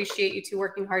really appreciate you two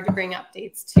working hard to bring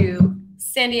updates to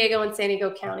San Diego and San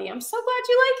Diego County. I'm so glad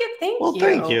you like it. Thank you. Well,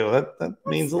 thank you. That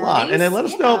means a lot. And then let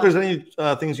us know if there's any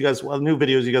things you guys, new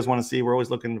videos you guys want to see. We're always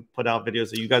looking to put out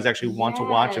videos that you guys actually want to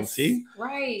watch and see.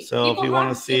 Right. So people if you want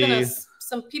to see.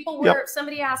 Some people were,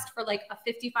 somebody asked for like a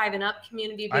 55 and up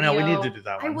community video. I know, we need to do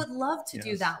that one. I would love to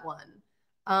do that one.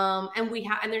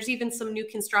 And there's even some new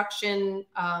construction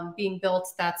being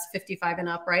built that's 55 and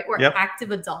up, right? Or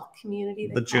active adult community.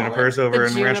 The Junipers over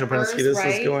in Rancho Penasquitos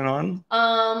is going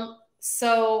on.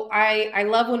 So I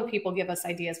love when people give us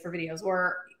ideas for videos,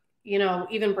 or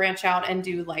even branch out and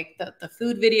do like the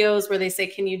food videos where they say,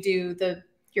 can you do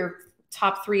your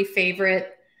top 3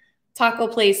 favorite taco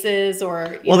places?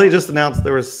 Or they just announced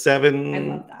there were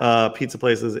 7 pizza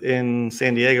places in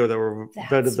San Diego that were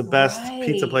voted the best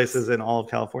pizza places in all of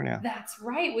California. That's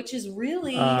right, which is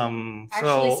really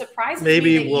actually surprising.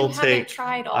 Maybe me that we'll you haven't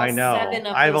tried all 7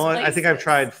 of I think I've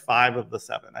tried 5 of the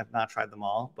 7. I've not tried them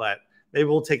all, but maybe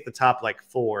we'll take the top like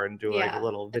 4 and do like a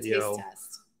little video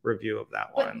review of that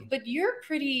one. But you're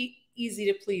pretty easy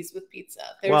to please with pizza.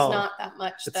 There's not that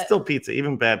much. It's still pizza.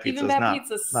 Even bad pizza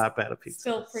is not bad at pizza.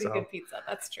 Still pretty good pizza.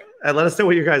 That's true. And let us know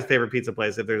what your guys' favorite pizza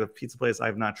place. If there's a pizza place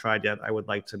I've not tried yet, I would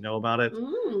like to know about it.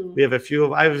 We have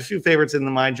I have a few favorites in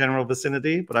my general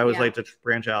vicinity, but I always like to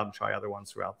branch out and try other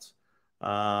ones throughout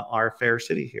our fair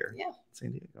city here,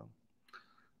 San Diego.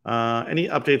 Any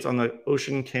updates on the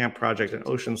Ocean Camp project in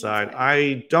Oceanside?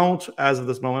 I don't as of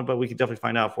this moment, but we could definitely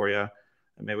find out for you.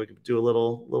 And maybe we could do a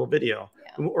little video.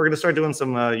 We're going to start doing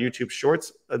some YouTube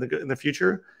shorts in the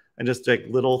future, and just like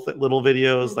little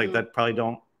videos like that probably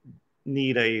don't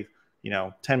need a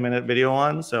 10-minute video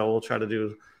on. So we'll try to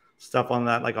do stuff on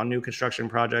that, like on new construction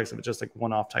projects, and just like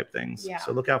one-off type things.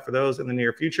 So look out for those in the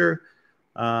near future,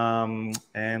 and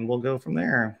we'll go from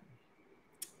there.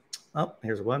 Oh,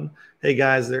 here's one. Hey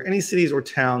guys, are there any cities or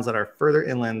towns that are further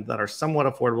inland that are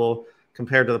somewhat affordable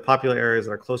compared to the popular areas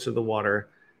that are closer to the water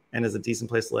and is a decent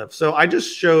place to live? So I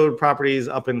just showed properties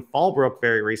up in Fallbrook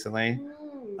very recently.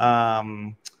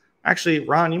 Actually,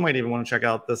 Ron, you might even want to check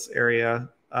out this area.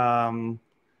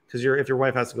 because if your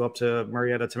wife has to go up to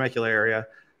Marietta, Temecula area,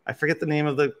 I forget the name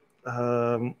of the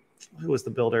who was the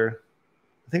builder?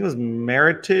 I think it was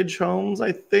Meritage Homes,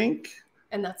 I think.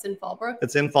 And that's in Fallbrook?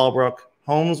 It's in Fallbrook.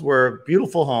 Homes were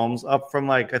beautiful homes, up from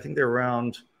like, I think they're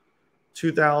around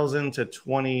 2,000 to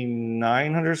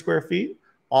 2,900 square feet,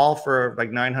 all for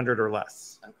like 900 or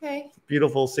less. Okay.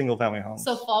 Beautiful single family homes.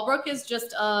 So Fallbrook is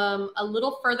just a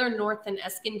little further north than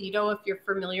Escondido, if you're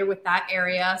familiar with that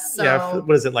area. So yeah,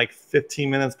 what is it, like 15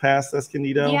 minutes past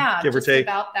Escondido? Yeah, give or take.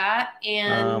 About that.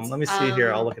 And let me see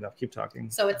here. I'll look it up. Keep talking.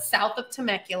 So it's south of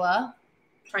Temecula.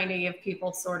 Trying to give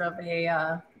people sort of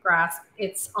a grasp.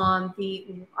 It's on the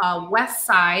west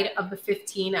side of the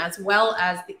 15 as well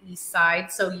as the east side.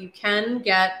 So you can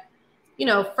get,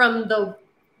 from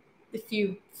if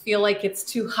you feel like it's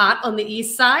too hot on the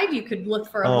east side, you could look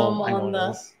for a home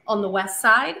on the west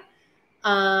side.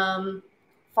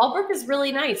 Fallbrook is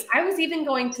really nice. I was even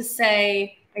going to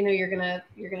say, I know you're gonna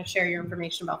share your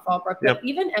information about Fallbrook, but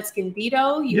even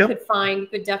Escondido, you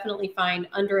could definitely find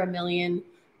under $1 million.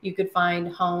 You could find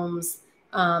homes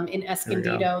in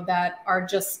Escondido that are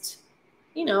just,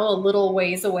 a little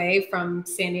ways away from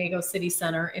San Diego City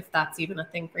Center, if that's even a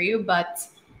thing for you, but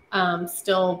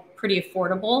still pretty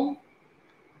affordable.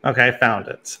 Okay, I found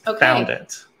it. Okay. Found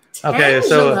it. Okay,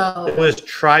 so it was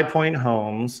Tri-Point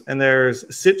Homes, and there's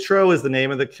Citro is the name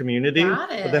of the community,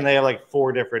 but then they have like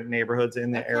 4 different neighborhoods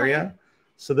in the area.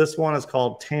 So this one is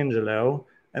called Tangelo,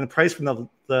 and the price from the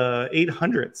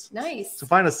 800s. Nice. To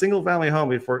find a single family home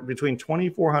between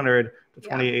 2,400 to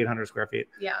 2,800 square feet.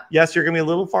 Yeah. Yes, you're going to be a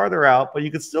little farther out, but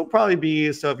you could still probably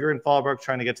be, so if you're in Fallbrook,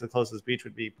 trying to get to the closest beach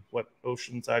would be what,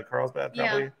 Oceanside, Carlsbad,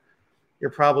 probably. Yeah. You're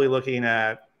probably looking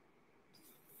at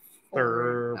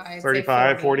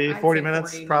 35, 40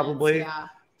 minutes, probably. Yeah.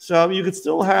 So you could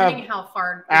still have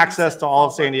access to all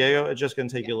of San Diego. It's just going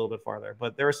to take you a little bit farther.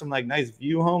 But there are some like nice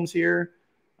view homes here.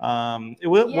 It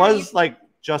was like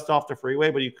just off the freeway,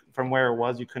 but from where it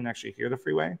was, you couldn't actually hear the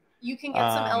freeway. You can get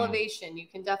some elevation. You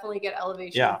can definitely get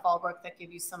elevation in Fallbrook that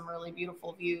give you some really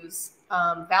beautiful views.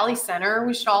 Valley Center,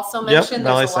 we should also mention.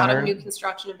 There's a lot of new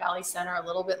construction in Valley Center, a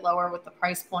little bit lower with the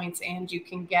price points, and you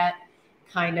can get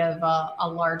kind of a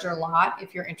larger lot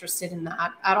if you're interested in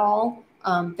that at all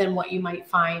than what you might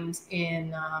find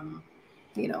in,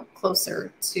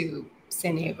 closer to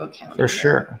San Diego County. For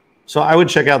sure. So I would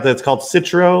check out that it's called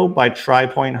Citro by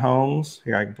Tri-Point Homes.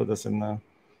 Here, I can put this in the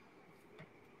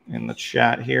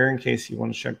chat here in case you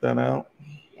want to check that out.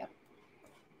 Yep.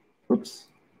 Oops.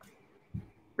 There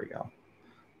we go.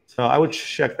 So I would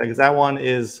check that because that one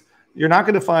is, you're not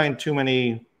going to find too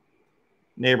many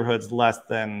neighborhoods less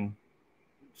than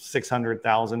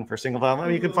 600,000 for single family. I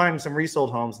mean, you can find some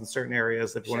resold homes in certain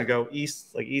areas if you want to go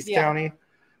east, like East County,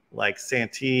 like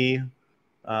Santee.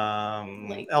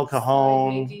 El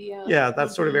Cajon,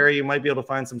 that sort of area. You might be able to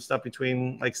find some stuff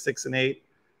between like 6 and 8,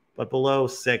 but below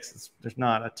 6, there's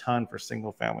not a ton for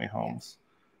single family homes.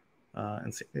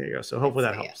 And there you go. So hopefully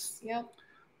that helps. Yep.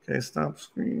 Okay, stop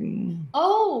screen.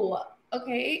 Oh,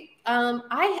 okay.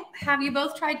 I have you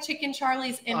both tried Chicken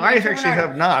Charlie's in I actually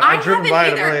have not. I've driven by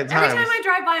it a million times. Every time I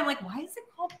drive by, I'm like, why is it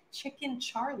called Chicken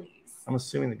Charlie's? I'm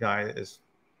assuming the guy is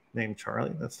named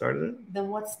Charlie that started it. Then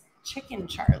what's Chicken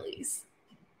Charlie's?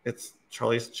 It's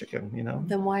Charlie's Chicken,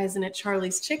 Then why isn't it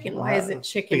Charlie's Chicken? Why is it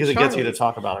Chicken Because it Charlie's? gets you to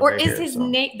talk about it. Or is his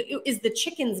name, is the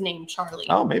chicken's name Charlie?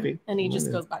 Oh, maybe. And he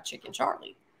just goes by Chicken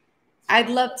Charlie.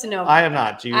 I'd love to know. I have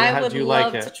not. Do you like it? I would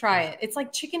love to try it. It's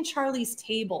like Chicken Charlie's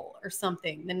Table or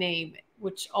something, the name,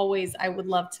 which always I would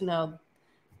love to know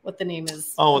what the name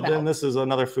is. Oh, then this is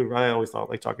another food. I always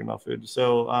thought like talking about food.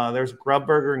 So there's Grub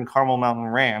Burger and Carmel Mountain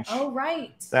Ranch. Oh,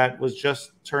 right. That was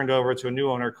just turned over to a new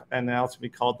owner and now it's to be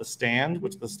called The Stand,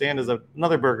 which The Stand is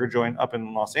another burger joint up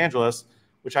in Los Angeles,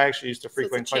 which I actually used to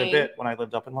frequent quite a bit when I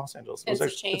lived up in Los Angeles.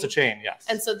 It's a chain, yes.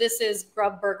 And so this is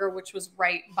Grub Burger, which was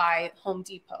right by Home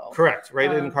Depot. Correct.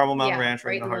 Right in Carmel Mountain Ranch,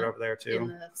 right in the heart over there too. In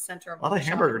the center of a lot of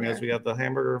hamburger news. We have the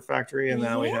Hamburger Factory and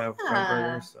now we have Grub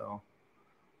Burger. So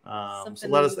so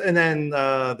let us, and then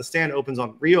The Stand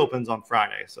reopens on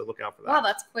Friday, so look out for that. Wow,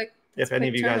 that's quick. If any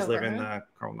of you guys live in the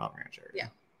Carmel Mountain Ranch area. Yeah.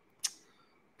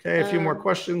 Okay, a few more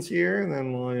questions here, and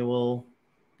then we will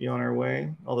be on our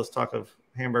way. All this talk of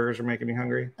hamburgers are making me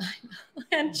hungry.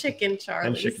 And Chicken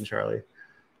Charlie.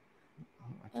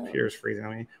 My computer's freezing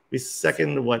on me. We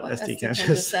second what SD Ken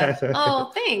just said.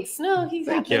 Oh, thanks. No, he's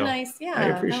nice. Yeah, I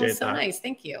appreciate that. Was so nice.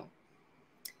 Thank you.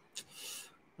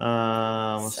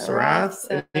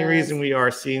 Sarath, any reason we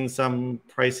are seeing some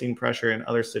pricing pressure in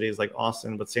other cities like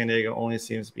Austin, but San Diego only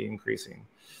seems to be increasing?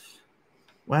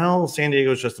 Well, San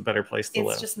Diego is just a better place to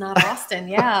live. It's just not Austin.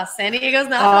 Yeah, San Diego's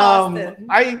not Austin.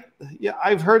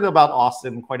 I've heard about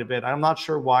Austin quite a bit. I'm not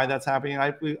sure why that's happening.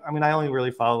 I mean, I only really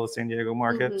follow the San Diego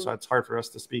market, so it's hard for us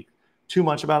to speak too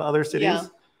much about other cities. Yeah.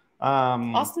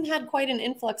 Austin had quite an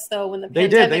influx though when the they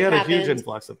pandemic did. They had happened. a huge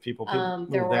influx of people.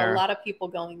 There were a lot of people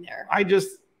going there.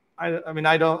 I mean,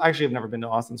 I don't actually have never been to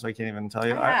Austin, so I can't even tell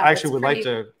you. I actually would like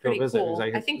to go visit. Cool.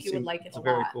 I think you would like it it's a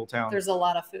very cool town. There's a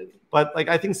lot of food. But like,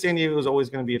 I think San Diego is always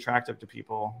going to be attractive to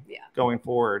people going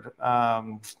forward.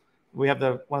 We have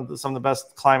some of the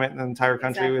best climate in the entire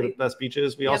country. Exactly. We have the best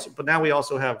beaches. But now we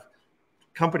also have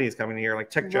companies coming here like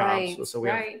tech jobs. So we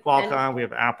have Qualcomm, we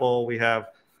have Apple, we have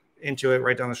Intuit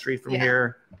right down the street from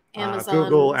here. Amazon,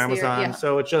 Google, Amazon. Here.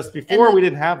 So it's just before we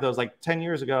didn't have those. Like 10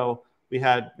 years ago, we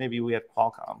had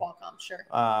Qualcomm. Qualcomm, sure.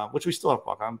 Which we still have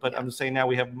Qualcomm, but I'm just saying now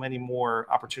we have many more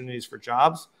opportunities for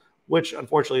jobs, which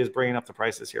unfortunately is bringing up the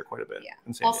prices here quite a bit. Yeah.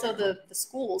 Also the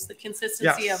schools, the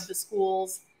consistency of the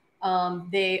schools.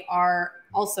 They are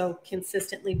also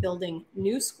consistently building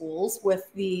new schools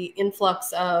with the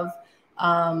influx of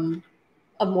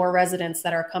more residents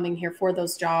that are coming here for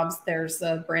those jobs. There's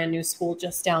a brand new school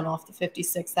just down off the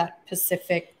 56 at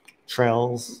Pacific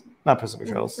Trails. Not Pacific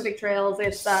Trails. Pacific Trails.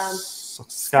 It's Pacific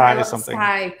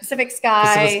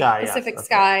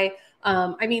Sky.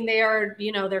 I mean, they are,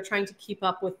 they're trying to keep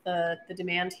up with the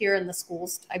demand here, and the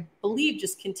schools, I believe,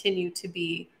 just continue to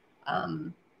be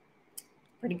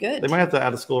pretty good. They might have to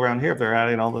add a school around here if they're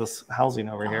adding all this housing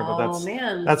over here, but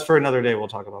that's for another day. We'll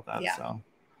talk about that. Yeah. So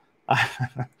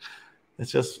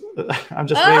it's just, I'm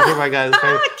just waiting for my guys.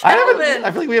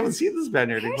 I feel like we haven't seen the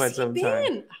Spaniard in quite some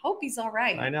time. I hope he's all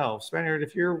right. I know. Spaniard,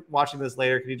 if you're watching this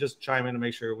later, can you just chime in to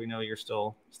make sure we know you're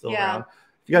still around?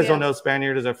 If you guys don't know,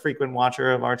 Spaniard is a frequent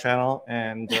watcher of our channel,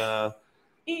 and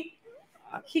he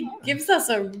keeps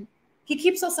us on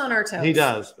our toes. He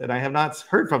does, and I have not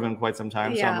heard from him quite some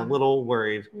time, so I'm a little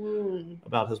worried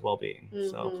about his well-being.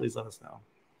 So please let us know.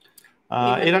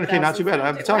 800K, not too bad.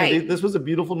 I'm telling you, this was a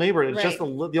beautiful neighborhood. It's just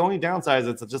the only downside is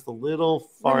it's just a little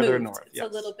farther north. It's a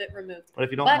little bit removed. But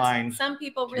if you don't mind, some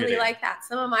people really like that.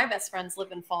 Some of my best friends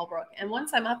live in Fallbrook, and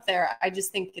once I'm up there, I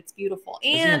just think it's beautiful.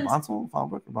 And is he in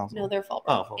Fallbrook or Bonsall? No, they're Fallbrook.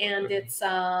 Oh, Fallbrook. And it's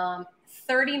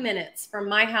 30 minutes from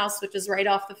my house, which is right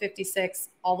off the 56,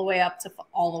 all the way up to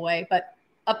but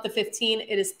up the 15,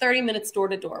 it is 30 minutes door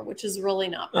to door, which is really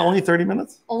not bad. Only 30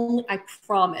 minutes? Only, I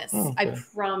promise. Oh, okay. I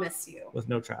promise you. With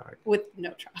no traffic. With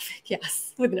no traffic,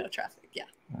 yes. With no traffic, yeah.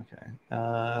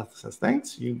 Okay. Says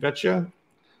thanks. You betcha.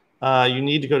 You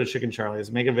need to go to Chicken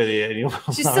Charlie's. Make a video. And you'll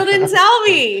she still didn't tell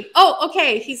me. Oh,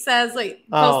 okay. He says,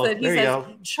 posted. He says,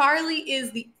 Charlie is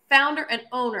the founder and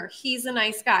owner. He's a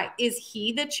nice guy. Is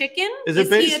he the chicken? Is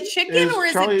he a chicken or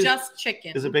is it just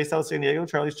chicken? Is it based out of San Diego,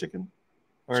 Charlie's Chicken?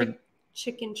 Or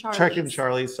Chicken Charlie. Chicken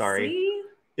Charlie, sorry. See?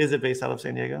 Is it based out of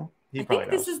San Diego? I think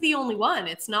this is the only one.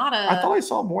 It's not a... I thought I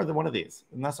saw more than one of these,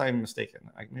 unless I'm mistaken.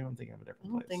 Maybe I'm thinking of a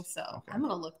different place. I don't think so. Okay. I'm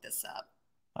going to look this up.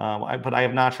 But I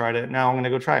have not tried it. Now I'm going to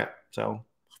go try it. So,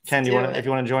 Ken, if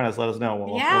you want to join us, let us know.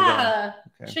 We'll go.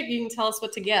 Okay. Chick, you can tell us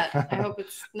what to get. I hope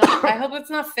it's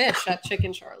not fish at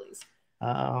Chicken Charlie's.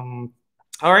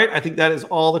 All right. I think that is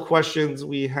all the questions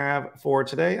we have for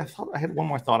today. I thought I had one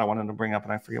more thought I wanted to bring up,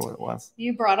 and I forget what it was.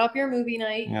 You brought up your movie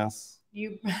night. Yes.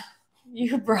 You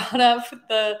brought up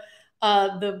the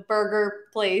burger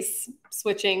place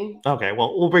switching. Okay.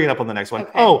 Well, we'll bring it up on the next one.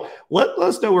 Okay. Oh, let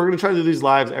us know. We're going to try to do these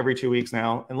lives every 2 weeks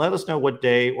now, and let us know what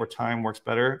day or time works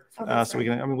better. So we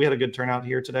can. I mean, we had a good turnout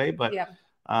here today, but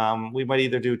we might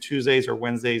either do Tuesdays or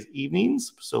Wednesdays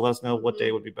evenings. So let us know what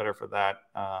day would be better for that.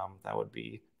 That would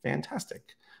be fantastic.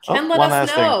 Let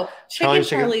us know. Chicken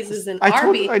Charlie's is in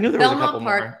Arby, I knew there was a couple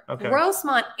Park, more. Okay.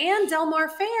 Rosemont, and Del Mar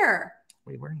Fair.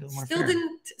 Wait, where in Del Mar Still Fair?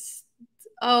 Didn't.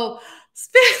 Oh,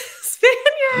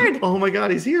 Spaniard. Oh my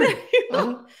God, he's here.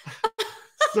 So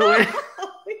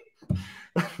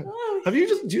do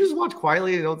you just watch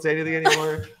quietly and don't say anything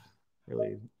anymore?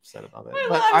 Really upset about it.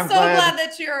 But I'm so glad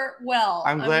that you're well.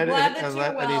 I'm glad that you're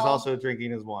well. And he's also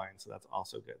drinking his wine, so that's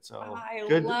also good. So I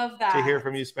good love that. To hear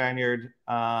from you, Spaniard.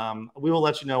 We will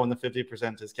let you know when the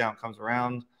 50% discount comes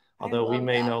around, although we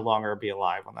may no longer be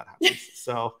alive when that happens.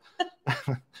 So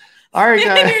all right,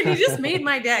 guys. You just made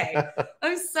my day.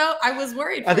 I was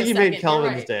worried. I think you made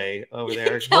Kelvin's day over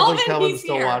there. Hopefully Kelvin's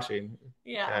still watching.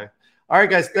 Yeah. Okay. All right,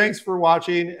 guys. Thanks for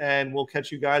watching, and we'll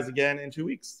catch you guys again in 2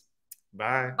 weeks.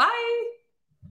 Bye. Bye.